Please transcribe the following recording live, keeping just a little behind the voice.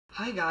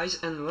Hi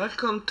guys, and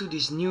welcome to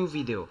this new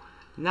video.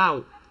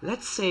 Now,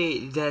 let's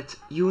say that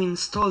you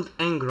installed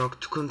Ngrok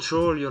to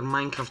control your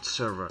Minecraft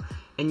server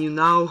and you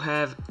now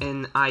have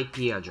an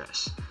IP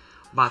address.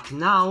 But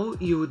now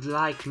you would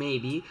like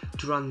maybe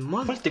to run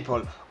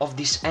multiple of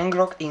these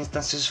Ngrok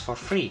instances for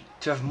free,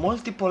 to have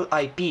multiple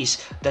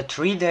IPs that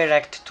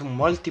redirect to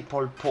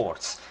multiple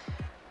ports.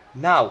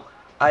 Now,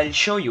 I'll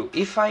show you.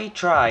 If I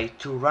try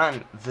to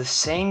run the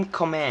same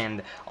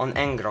command on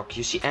Ngrok,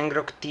 you see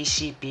Ngrok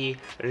TCP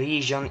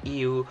region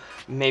EU,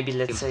 maybe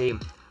let's say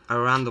a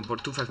random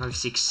port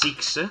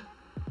 25566,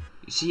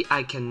 you see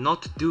I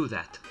cannot do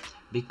that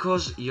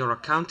because your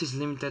account is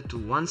limited to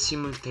one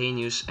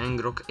simultaneous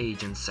Ngrok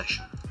agent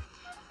session.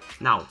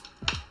 Now,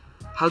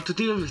 how to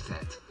deal with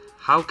that?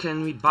 How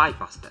can we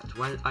bypass that?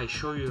 Well, I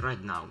show you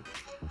right now.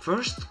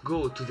 First,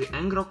 go to the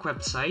Ngrok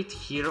website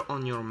here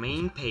on your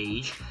main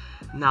page.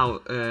 Now,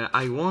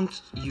 I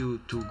want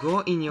you to go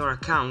in your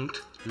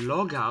account,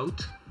 log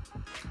out,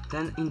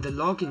 then in the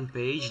login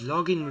page,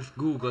 log in with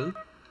Google,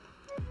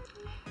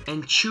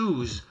 and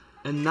choose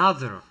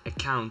another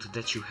account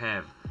that you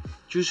have.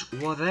 Choose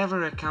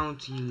whatever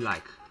account you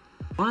like.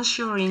 Once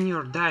you're in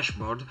your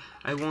dashboard,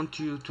 I want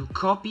you to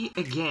copy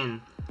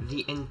again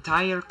the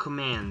entire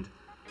command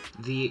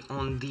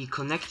on the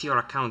connect your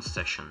account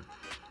session.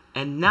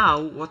 And now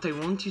what I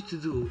want you to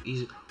do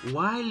is,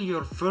 while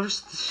your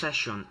first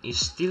session is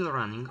still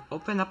running,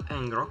 open up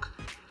Ngrok,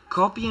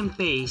 copy and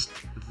paste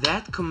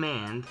that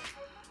command.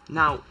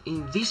 Now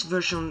in this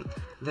version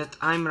that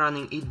I'm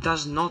running, it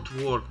does not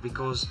work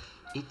because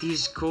it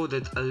is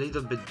coded a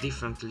little bit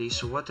differently,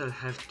 so what I'll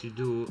have to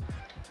do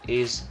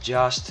is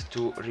just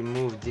to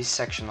remove this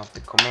section of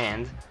the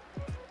command,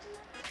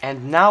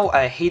 and now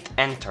I hit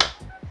enter.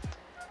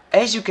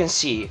 As you can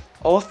see,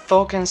 auth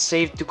token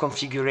saved to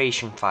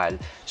configuration file,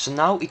 so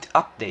now it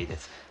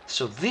updated.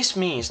 So this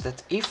means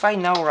that if I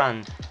now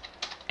run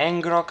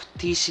Ngrok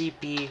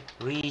TCP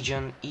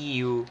region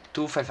EU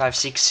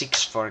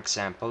 25566 for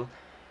example,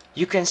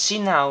 you can see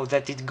now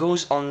that it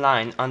goes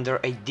online under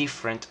a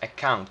different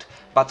account,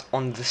 but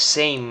on the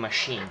same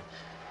machine.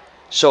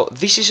 So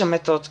this is a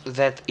method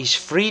that is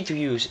free to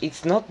use.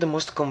 It's not the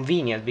most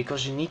convenient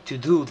because you need to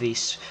do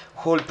this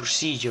whole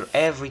procedure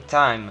every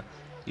time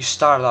you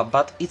start up,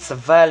 but it's a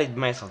valid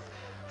method.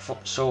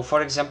 So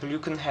for example, you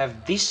can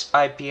have this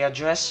IP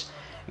address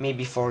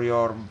maybe for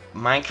your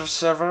Minecraft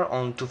server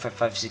on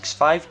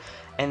 25565,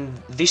 and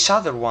this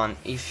other one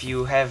if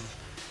you have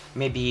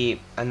maybe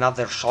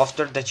another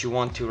software that you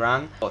want to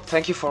run.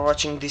 Thank you for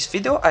watching this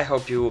video. I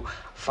hope you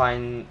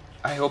found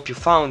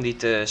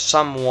it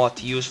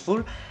somewhat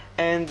useful,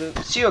 and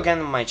see you again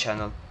on my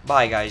channel.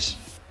 Bye guys.